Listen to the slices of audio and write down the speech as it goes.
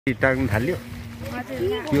टाङ्नु थाल्यो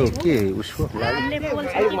यो के उसको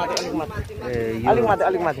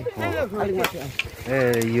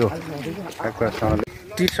ए यो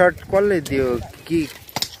टी सर्ट कसले दियो कि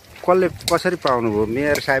कसले कसरी पाउनु भयो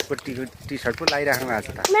मेयर साहेबको टी सर्ट पो लगाइराख्नु भएको छ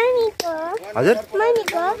त हजुर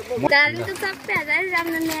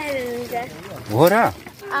हो र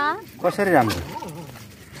कसरी राम्रो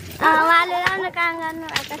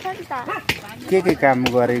के काम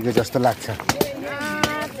गरेको जस्तो लाग्छ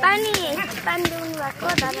पानी ल्याउनु भएको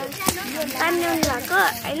पानी ल्याउनु भएको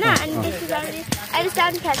होइन अनि त्यसपछि अहिले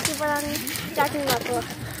सानो फ्याक्ट्री बनाउनु जानु भएको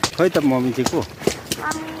खै त मम्मी चाहिँ को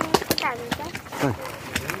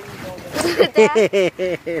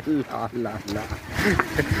ल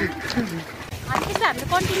हामीले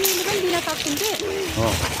कन्टिन्युली पनि दिन सक्छौँ कि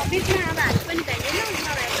बिचमा अब हामी पनि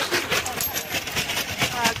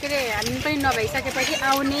के अरे हामी पनि नभइसकेपछि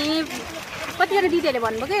आउने कतिजना दिदीहरूले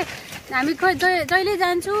भन्नुभयो कि हामी खै जहिले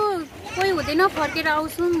जान्छु कोही हुँदैन फर्केर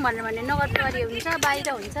आउँछौँ भनेर नगरपालिका हुन्छ बाहिर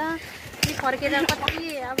हुन्छ फर्केर कति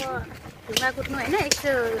अब ढुङ्गा कुट्नु होइन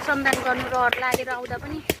यसो श्रमदान गर्नु रहर लागेर आउँदा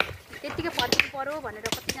पनि त्यत्तिकै फर्किनु पर्यो भनेर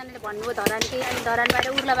कतिजनाले भन्नुभयो धरानकै अनि धरान बाहिर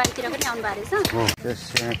उर्लाबारीतिर पनि आउनु भएको रहेछ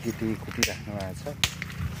केटी कुटिराख्नु भएको छ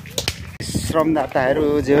श्रमदाताहरू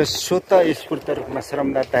जो स्वत स्फूर्त रूपमा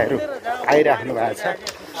श्रमदाताहरू आइराख्नु भएको छ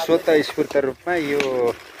स्वत स्फूर्त रूपमा यो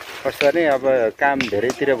कस्तो नै अब काम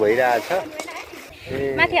धेरैतिर भइरहेछ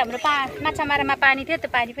माथि हाम्रो माछा मारामा पानी थियो त्यो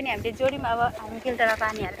पानी पनि हामीले जोड्यौँ अब हामी फिल्टरमा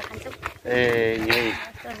पानी हालेर खान्छौँ ए यही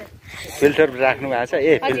फिल्टर राख्नु भएको छ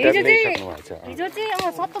ए फिल्टर ल्याइसक्नु भएको छ हिजो चाहिँ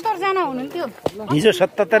 77 जना हुनुहुन्थ्यो हिजो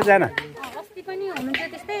 77 जना अस्ति पनि हुनुहुन्थ्यो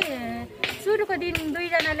त्यस्तै सुरुको दिन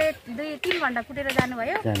 2 जनाले 2-3 घण्टा कुटेर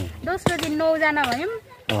जानुभयो दोस्रो दिन 9 जना भयौँ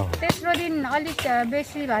तेस्रो दिन अलिक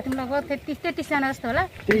बेसी भएको लगभग 33 जना जस्तो होला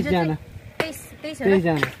 23 जना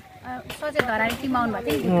सचेत धरानी टिम आउनु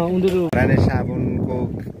भएको थियो धरानी साबुनको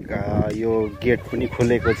यो गेट पनि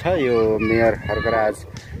खुलेको छ यो मेयर हर्कराज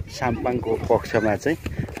साम्पाङको पक्षमा चाहिँ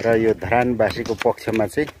र यो धरानवासीको पक्षमा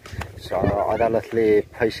चाहिँ अदालतले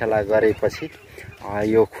फैसला गरेपछि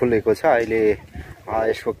यो खुलेको छ अहिले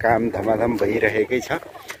यसको काम धमाधम भइरहेकै छ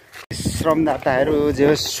श्रमदाताहरू जो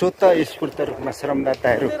स्वत स्फूर्त रूपमा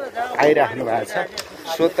श्रमदाताहरू आइराख्नु भएको छ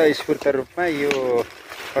स्वत स्फूर्त रूपमा यो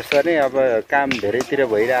कस्तो नै अब काम धेरैतिर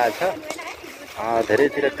भइरहेछ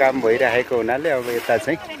धेरैतिर काम भइरहेको हुनाले अब यता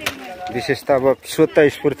चाहिँ विशेष त अब स्वत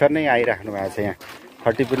स्फूर्त नै आइराख्नु भएको छ यहाँ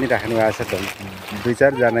खटी पनि राख्नु भएको छ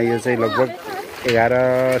 2-4 जना यो चाहिँ लगभग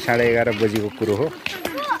 11-11:30 बजीको कुरो हो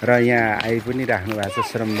र यहाँ आइ पनि राख्नु भएको छ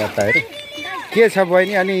श्रमदाताहरू के छ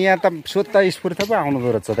बहिनी अनि यहाँ त स्वत स्फूर्त पो आउनु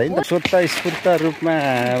पर्यो त होइन स्वत स्फूर्त रूपमा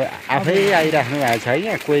आफै आइराख्नु भएको छ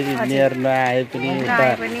यहाँ कोही मेयर नआए पनि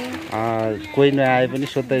कोही नआए पनि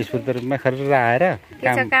स्वत स्फूर्त रूपमा खरेर आएर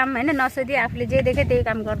काम होइन नसोधी आफूले जे देखे त्यही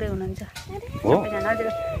काम गर्दै हुनुहुन्छ हो हजुर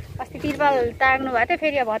अस्ति तिरपाल ताग्नु भएको थियो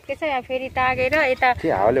फेरि अब हत्केछ यहाँ फेरि तागेर यता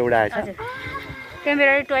हावाले उडाएछ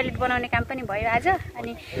टेम्परेरी टोयलेट बनाउने काम पनि भयो आज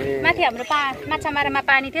अनि माथि हाम्रो माछा मारामा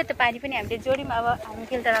पानी थियो त्यो पानी पनि हामीले जोड्यौँ अब हामी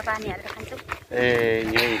फिल्टरमा पानी हालेर खान्छौँ ए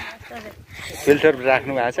यही फिल्टर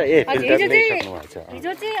राख्नु भएको छ ए फिल्टर ल्याइसक्नु भएको छ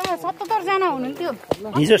हिजो चाहिँ 77 जना हुनुहुन्थ्यो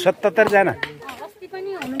हिजो 77 जना अस्ति पनि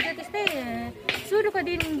हुनुहुन्थ्यो त्यस्तै सुरुको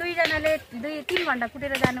दिन 2 जनाले 2-3 घण्टा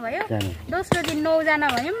कुटेर जानुभयो दोस्रो दिन 9 जना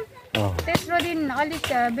भयौँ तेस्रो दिन अलिक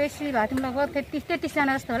बेसी भएको लगभग 33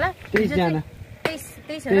 जना जस्तो होला 23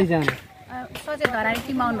 जना सचेत धरानी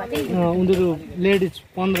टिम आउनु भएको थियो उनीहरू लेडिज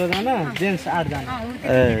 15 जना जेन्ट्स 8 जना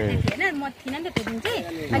हैन म थिएन नि त त्यो दिन चाहिँ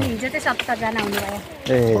अनि हिजो चाहिँ 70 जना आउनुभयो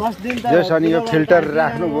फर्स्ट दिन त जस अनि यो फिल्टर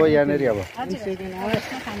राख्नु भयो यहाँनेरि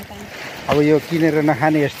अब यो किनेर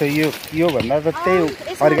नखाने यस्तो यो भन्दा त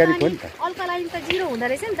त्यही अर्ग्यानिक हो नि त अल्कलाइन त जिरो हुँदो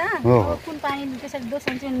रहेछ नि त कुन पानी त्यसरी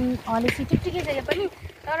दोस्रो चाहिँ हलेसी ठिकै छ यो पनि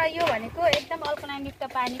तर यो भनेको एकदम अल्कलाइन युक्त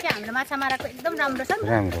पानी चाहिँ हाम्रो माछा माराको एकदम राम्रो छ नि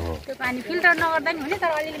राम्रो हो त्यो पानी फिल्टर नगर्दा नि हुने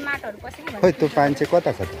तर अलिअलि माटोहरू पसेको खै त्यो पानी चाहिँ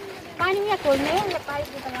कता छ त पानी यहाँ खोल्ने हो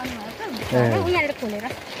पाइपले त गर्नु भएको छ उनीहरूले खोलेर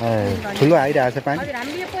ठुलो आइरहेको छ पानी हजुर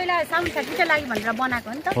हामीले यो पहिला साउन्ड फ्याक्ट्रीको लागि भनेर बनाएको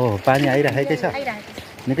हो नि त हो पानी आइरहेकै छ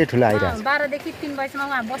निकै ठुलो आइरहेको छ 12 देखि 3 बजेसम्म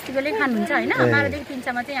उहाँ बस्तीकोले खानुहुन्छ हैन 12 देखि 3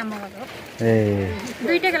 सम्म चाहिँ यहाँ मगाएको हो ए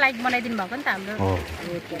दुईटैको लागि बनाइदिनु भएको नि त हाम्रो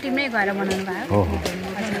टिममै गएर बनाउनु भएको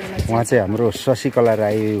उहाँ चाहिँ हाम्रो शशिकला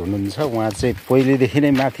राई हुनुहुन्छ उहाँ चाहिँ पहिलेदेखि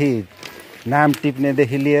नै माथि नाम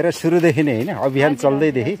टिप्नेदेखि लिएर सुरुदेखि नै हैन अभियान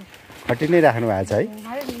चल्दैदेखि खटि नै राख्नु भएको छ है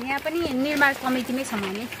यहाँ पनि निर्माण समितिमै छौँ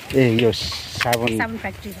हामी ए यो साबुन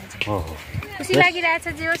फ्याक्ट्री हो खुसी लागिरहेछ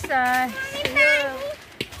जे होस्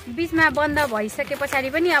बीचमा बन्द भइसके पछाडि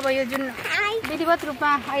पनि अब यो जुन विधिवत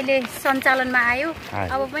रूपमा अहिले सञ्चालनमा आयो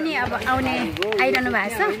अब पनि अब आउने आइरहनु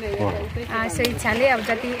भएको छ सो इच्छाले अब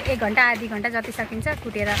जति 1 घण्टा आधी घण्टा जति सकिन्छ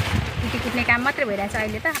कुटेर गिटी कुट्ने काम मात्रै भइरहेछ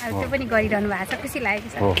अहिले त अब त्यो पनि गरिरहनु भएको छ खुसी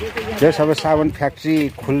लागेको हो जस अब साबुन फ्याक्ट्री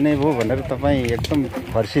खुल्ने भयो भनेर तपाईँ एकदम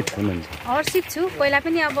हर्षित हुनुहुन्छ हर्षित छु पहिला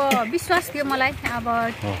पनि अब विश्वास थियो मलाई अब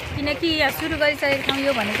किनकि सुरु गरिसकेको ठाउँ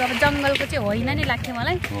यो भनेको अब जङ्गलको चाहिँ होइन नै लाग्थ्यो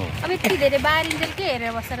मलाई अब यति धेरै बारिन्जेल के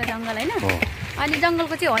हेरेर बसेर जङ्गल होइन अनि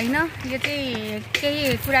जङ्गलको चाहिँ होइन यो चाहिँ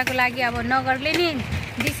केही कुराको लागि अब नगरले नै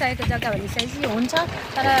दिइसकेको जग्गा भनिसकेपछि हुन्छ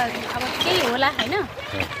तर अब केही होला होइन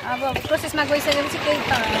अब प्रोसेसमा गइसकेपछि केही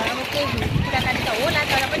त अब केही कुराकानी त होला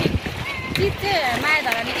तर पनि चिज चाहिँ माया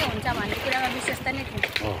धराले के हुन्छ भन्ने कुरामा विश्वास त नै थियो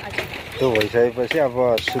हजुर त्यो भइसकेपछि अब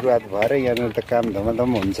सुरुवात भएर यहाँनिर त काम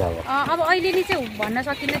धमाधम हुन्छ अब अहिले नै चाहिँ भन्न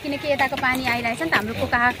सकिन्न किनकि यताको पानी आइरहेछ नि त हाम्रो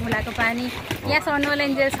कोकाहा खोलाको पानी यहाँसम्म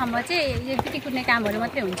नलेन्जेलसम्म चाहिँ यो गिटी कुट्ने कामहरू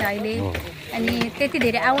मात्रै हुन्छ अहिले अनि त्यति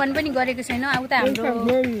धेरै आह्वान पनि गरेको छैन उता हाम्रो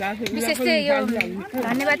विशेष चाहिँ यो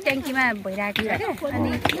धन्यवाद ट्याङ्कीमा भइरहेको छ क्या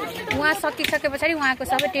अनि उहाँ सकिसके पछाडि उहाँको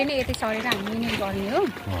सबै ट्रेनै यति सरेर हामी नै गर्ने हो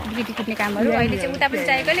गिटी कुट्ने कामहरू अहिले चाहिँ उता पनि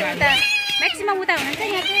चाहिएकोले उता म्याक्सिमम उता हुनुहुन्छ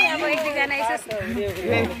यहाँ चाहिँ अब एक दुईजना यसो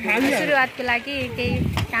सुरुवातको लागि केही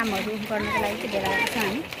कामहरू गर्नको लागि चाहिँ भेला भएको छ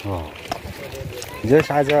हामी जस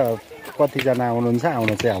आज कतिजना आउनुहुन्छ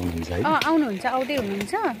आउनुहुन्छ है आउनुहुन्छ आउँदै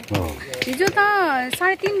हुनुहुन्छ हिजो त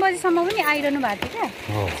 3:30 बजीसम्म पनि आइरहनु भएको थियो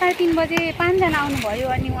क्या 3:30 बजे 5 जना आउनुभयो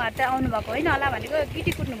अनि उहाँहरू त आउनुभएको होइन होला भनेको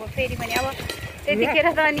गिटी कुट्नुभयो फेरि पनि अब त्यतिखेर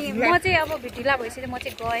त अनि म चाहिँ अब ढिला भइसक्यो म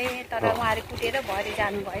चाहिँ गएँ तर उहाँहरू कुटेर भरे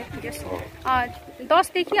जानुभयो 10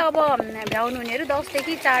 देखि अब भ्याउनु हुनेहरू 10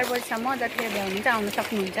 देखि 4 बजीसम्म जतिखेर भ्याउनुहुन्छ आउन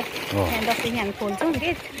सक्नुहुन्छ त्यहाँ 10 देखि हामी खोल्छौँ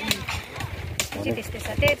गेट चाहिँ त्यस्तै छ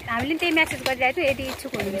हामीले त्यही म्यासेज गरिरहेको थियौँ यदि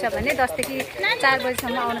इच्छुक हुनुहुन्छ भने 10 देखि 4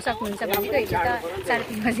 बजीसम्म आउन सक्नुहुन्छ भनेको हिजो त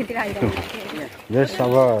 3:30 बजीतिर आइरहनु जस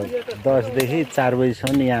अब 10 देखि 4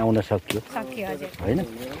 बजीसम्म यहाँ आउन सक्यो हजुर होइन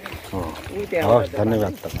हस्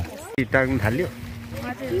धन्यवाद तपाईँ टाग्नु थाल्यो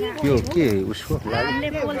यो के उसको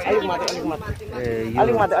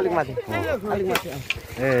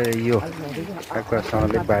ए यो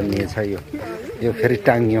काकासँगले बाँधिएछ यो फेरि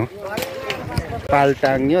टाङ्यो पाल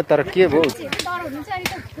टाङ्यो तर के भयो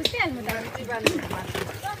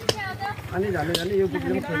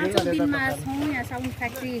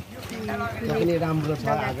राम्रो छ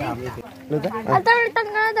आज हाम्रो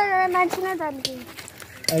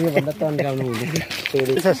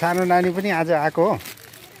सानो नानी पनि आज आएको हो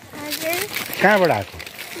कहाँबाट आएको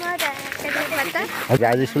हजुर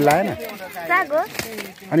आज स्कुल लागेन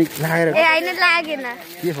अनि लागेर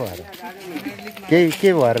के भएर के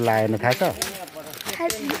भएर लागेन थाहा छ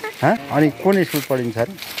अनि कुन स्कुल पढिन्छ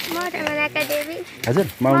अरे हजुर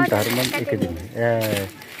माउन्ट हर्मन एकाडेमी ए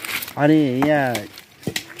अनि यहाँ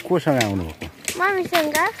कोसँग आउनुभएको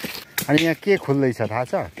अनि यहाँ के खुल्दैछ थाहा छ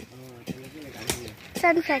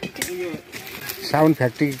साबुन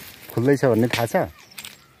फ्याक्ट्री खुल्दैछ भन्ने थाहा छ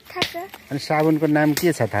अनि साबुनको नाम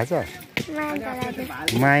के छ थाहा छ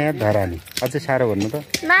माया धरानी अझै साह्रो भन्नु त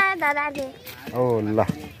ओ ल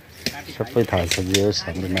सबै थाहा छ जे होस्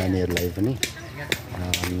हाम्रो नानीहरूलाई पनि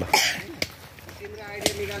ल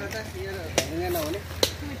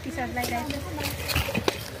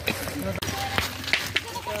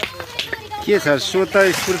के छ स्वत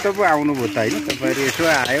स्फूर्त पो आउनुभयो त होइन तपाईँहरू यसो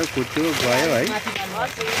आयो कुट्यो गयो है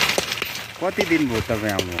कति दिन भयो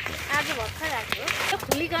तपाईँ आउनुभएको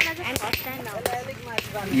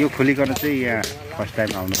यो खुलिकन चाहिँ यहाँ फर्स्ट टाइम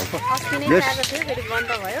आउनुभएको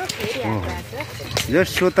जो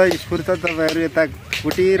स्वत स्फूर्त तपाईँहरू यता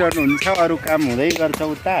कुटिरहनुहुन्छ अरू काम हुँदै गर्छ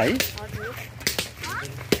उता है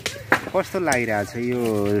कस्तो लागिरहेछ यो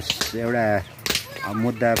एउटा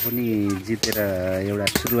मुद्दा पनि जितेर एउटा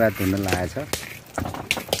सुरुवात हुन लागेछ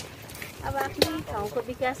अब आफ्नो ठाउँको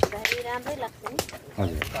विकास हुँदाखेरि राम्रै लाग्छ नि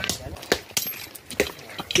हजुर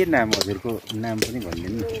के नाम हजुरको नाम पनि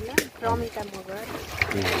भनिदिनु रमिता मगर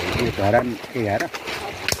यो धरान 11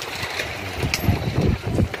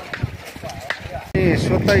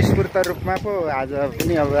 स्वत स्फूर्त रूपमा पो आज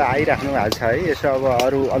पनि अब आइराख्नु भएको छ है यसो अब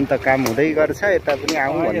अरू अन्त काम हुँदै गर्छ यता पनि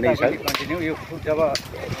आउँ भन्दै छ कन्टिन्यू यो जब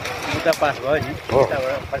मुद्दा पास भयो नि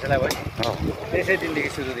फैसला भयो नि त्यसै दिनदेखि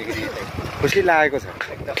सुरुदेखि खुसी लागेको छ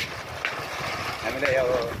एकदम हामीलाई अब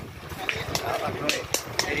आफ्नो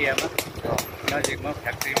एरियामा नजिकमा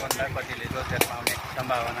फ्याक्ट्री बन्दा कतिले रोजगार पाउने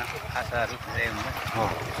सम्भावना आशाहरू धेरै हुन्छ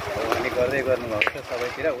अनि गर्दै गर्नुभएको छ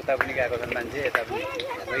सबैतिर उता पनि गएको छन् मान्छे यता पनि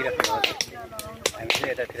गइराख्नु भएको छ हामी चाहिँ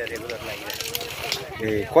यतातिर रेगुलर लागिरहेको ए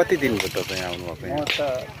कति दिन भयो तपाईँ आउनुभएको म त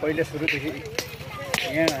पहिले सुरुदेखि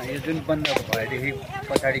यहाँ यो जुन बन्द भएदेखि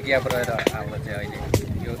पछाडि ग्याप रहेर आउँदा चाहिँ अहिले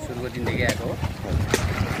यो सुरुको दिनदेखि आएको हो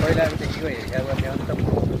पहिलादेखिको हिसाब गर्ने हो नि त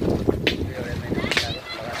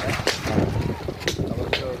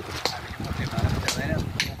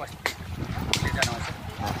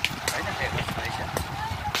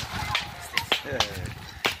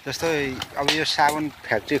जस्तो जस्तो अब यो साबुन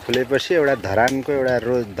फ्याक्ट्री खुलेपछि एउटा धरानको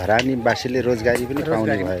एउटा धरानीवासीले रोजगारी पनि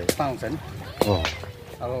पाउने भयो। पाउँछन्। हो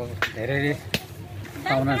अब धेरै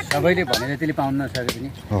पाउन सबैले भने जतिले पाउन नसके पनि।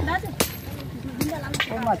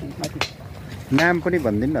 नाम पनि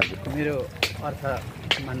भनिदिनु न हजुर। मेरो अर्थ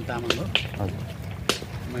मान तामाङ हो। हजुर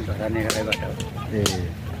म धरान एघारबाट हो। ए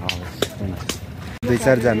हवस् हुन्छ।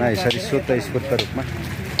 2-4 जना यसरी स्वतस्फूर्त रूपमा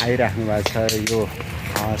आइराख्नु भएको छ। यो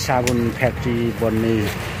साबुन फ्याक्ट्री बन्ने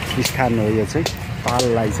स्थान हो यो चाहिँ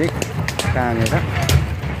पाललाई चाहिँ तानेर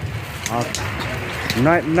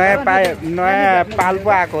नयाँ पाल पो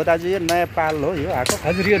आएको हो दाजु। यो नयाँ पाल हो यो आएको?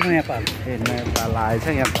 हजुर यो नयाँ पाल। ए नयाँ पाल आएछ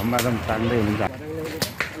यहाँ धम्माधम तान्दै हुन्छ।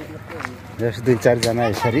 जस 2-4 जना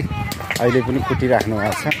यसरी अहिले पनि कुटिराख्नु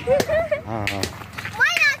भएको छ।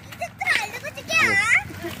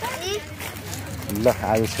 ल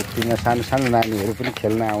आज छुट्टीमा सानो सानो नानीहरू पनि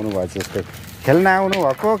खेल्न आउनुभएको छ। जस्तै खेल्न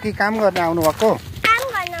आउनुभएको कि काम गर्न आउनुभएको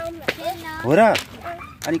हो र?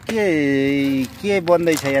 अनि के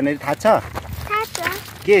बन्दैछ यहाँनिर थाहा छ?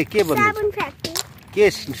 के बन्दैछ? के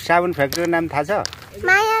साबुन फ्याक्ट्रीको नाम थाहा छ?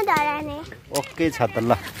 ओके छ त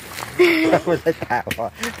ल थाहा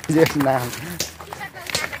भयो नाम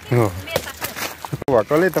हो।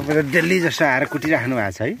 भएकोले तपाईँले डेली जस्तो आएर कुटिराख्नु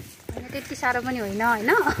भएको छ है? त्यति साह्रो पनि होइन होइन।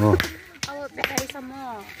 अब भेटाइसम्म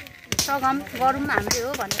सगम गरौँ हाम्रो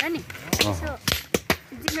हो भनेर नि यसो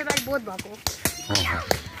जिम्मेवारी बोध भएको।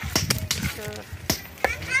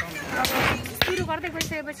 सुरु गर्दै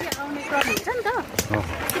गइसकेपछि आउने क्रम हुन्छ नि त।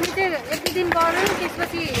 तिमी चाहिँ 1-2 दिन गऱ्यौ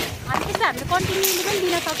त्यसपछि हामी त्यस्तो हामीले कन्टिन्युली पनि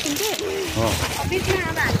दिन सक्छौँ कि बिचमा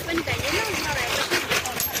अब हामी पनि भ्याइँदैन नभएपछि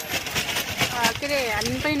के अरे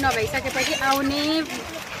हामी पनि नभइसकेपछि आउने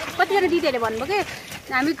कतिजना दिदीहरूले भन्नुभयो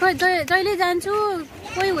कि हामी खोइ जहिले जान्छु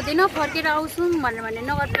कोही हुँदैन फर्केर आउँछौँ भनेर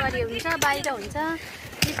नगरपालिका हुन्छ बाहिर हुन्छ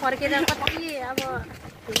कि फर्केर कति अब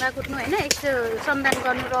ढुङ्गा कुट्नु होइन यस्तो सम्मान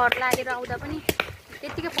गर्नु रहर लागेर आउँदा पनि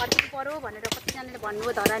त्यत्तिकै फर्किनु पऱ्यो भनेर कतिजनाले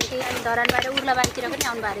भन्नुभयो। धरानतिर अनि धरानबाट उर्लाबारीतिर पनि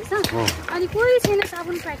आउनु भएको रहेछ। अनि कोही छैन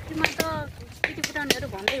साबुन फ्याक्ट्रीमा त केटी फुटाउनेहरू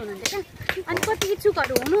भन्दै हुनुहुन्थ्यो क्या। अनि कति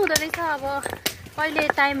इच्छुकहरू हुनुहुँदो रहेछ। अब कहिले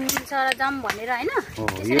टाइम मिल्छ र जाऊँ भनेर होइन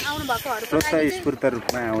त्यसरी आउनु भएकोहरूको स्वतस्फूर्त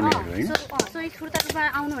रूपमा आउनेहरू होइन? स्वतस्फूर्त रूपमा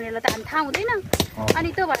आउनु भनेलाई त हामी थाहा हुँदैन। अनि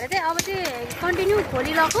त्यो भएर चाहिँ अब चाहिँ कन्टिन्यू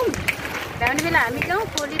खोलिराखौँ भ्याउने बेला हामी जाउँ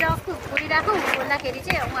खोलिराखौँ खोल्दाखेरि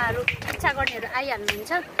चाहिँ उहाँहरू इच्छा गर्नेहरू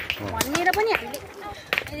आइहाल्नुहुन्छ भनेर पनि हामीले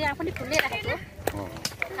अहिले यहाँ पनि खुल्लै राखेको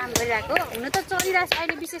काम गरिरहेको। हुनु त चलिरहेको छ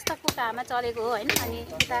अहिले विशेष त कोठामा चलेको हो होइन। अनि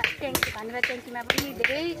यता ट्याङ्की भानुवा ट्याङ्कीमा पनि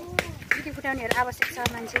धेरै केटी फुटाउनेहरू आवश्यक छ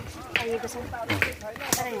मान्छे आइएको छ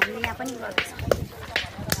तर हामीले यहाँ पनि गर्दैछौँ।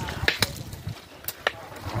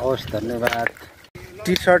 हवस् धन्यवाद।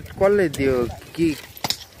 टी सर्ट कसले दियो कि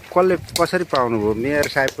कसले कसरी पाउनुभयो? मेयर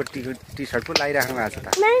साहेबको टी सर्ट पो लगाइराख्नु भएको छ त?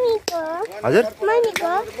 हजुर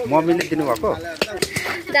मम्मीले दिनुभएको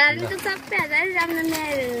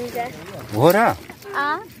हो र?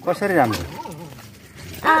 कसरी राम्रो?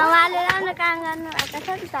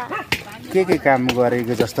 के काम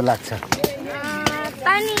गरेको जस्तो लाग्छ?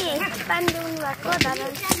 पानी ल्याउनु भएको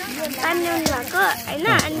होइन।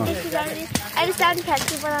 अनि त्यसपछि अहिले साबुन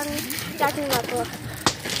फ्याक्ट्री बनाउनु राख्नु भएको।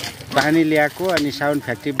 पानी ल्याएको अनि साबुन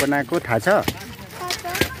फ्याक्ट्री बनाएको थाहा छ?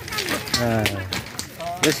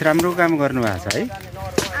 बेस राम्रो काम गर्नुभएको छ है।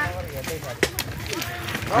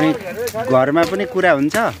 अनि घरमा पनि कुरा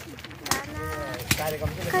हुन्छ?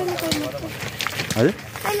 हजुर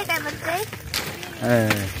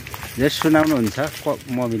जस सुनाउनुहुन्छ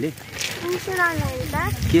मम्मीले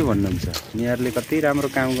के भन्नुहुन्छ? मेयरले कति राम्रो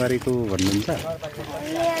काम गरेको भन्नुहुन्छ?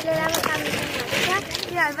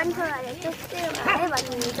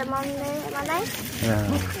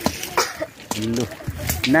 लु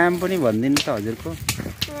नाम पनि भनिदिनु त हजुरको।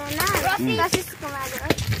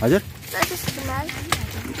 हजुर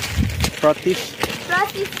प्रतीश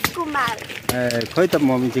कुमार। खोइ त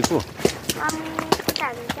मम्मी चाहिँ को?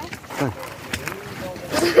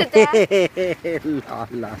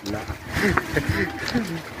 ल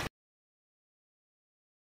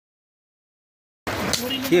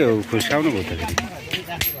के हो खुस्काउनु भयो त?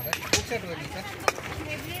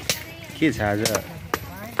 के छ आज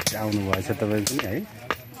आउनु भएछ तपाईँ पनि है?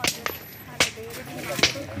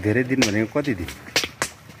 धेरै दिन भनेको कति दिन?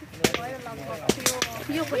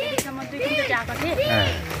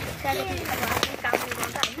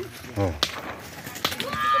 हो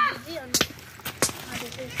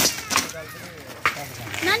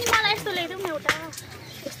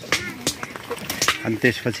अनि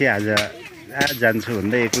त्यसपछि आज जान्छु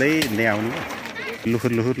भन्दै एक्लै हिँड्दै आउनु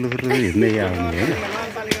लुखुर हिँड्दै आउनु होइन?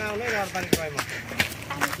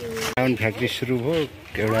 साबुन फ्याक्ट्री सुरु भयो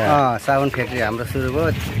एउटा? साबुन फ्याक्ट्री हाम्रो सुरु भयो।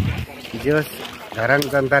 जे होस् धरान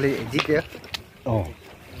जनताले जित्यो।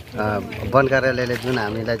 वन कार्यालयले जुन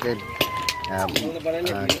हामीलाई चाहिँ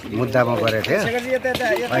मुद्दामा गरेको थियो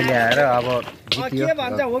अहिले आएर अब जितियो।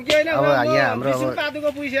 अब यहाँ हाम्रो अब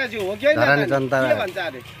धरान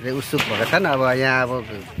जनताले उत्सुक भएका छन्। अब यहाँ अब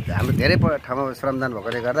हाम्रो धेरै ठाउँमा श्रमदान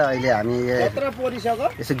भएकोले गर्दा अहिले हामी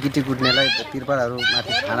यसो गिटी कुट्नेलाई तिरपालहरू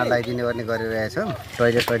माथि खाना लगाइदिने गर्ने गरिरहेछौँ।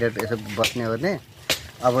 टोइलेट यसो बस्ने गर्ने।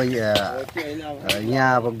 अब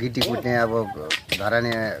यहाँ अब गिटी कुट्ने अब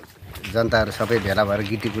धराने जनताहरू सबै भेला भएर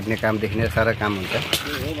गिटी कुट्ने कामदेखि नै सारा काम हुन्छ।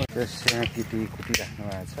 त्यो यहाँ गिटी कुटिराख्नु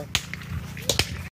भएको छ।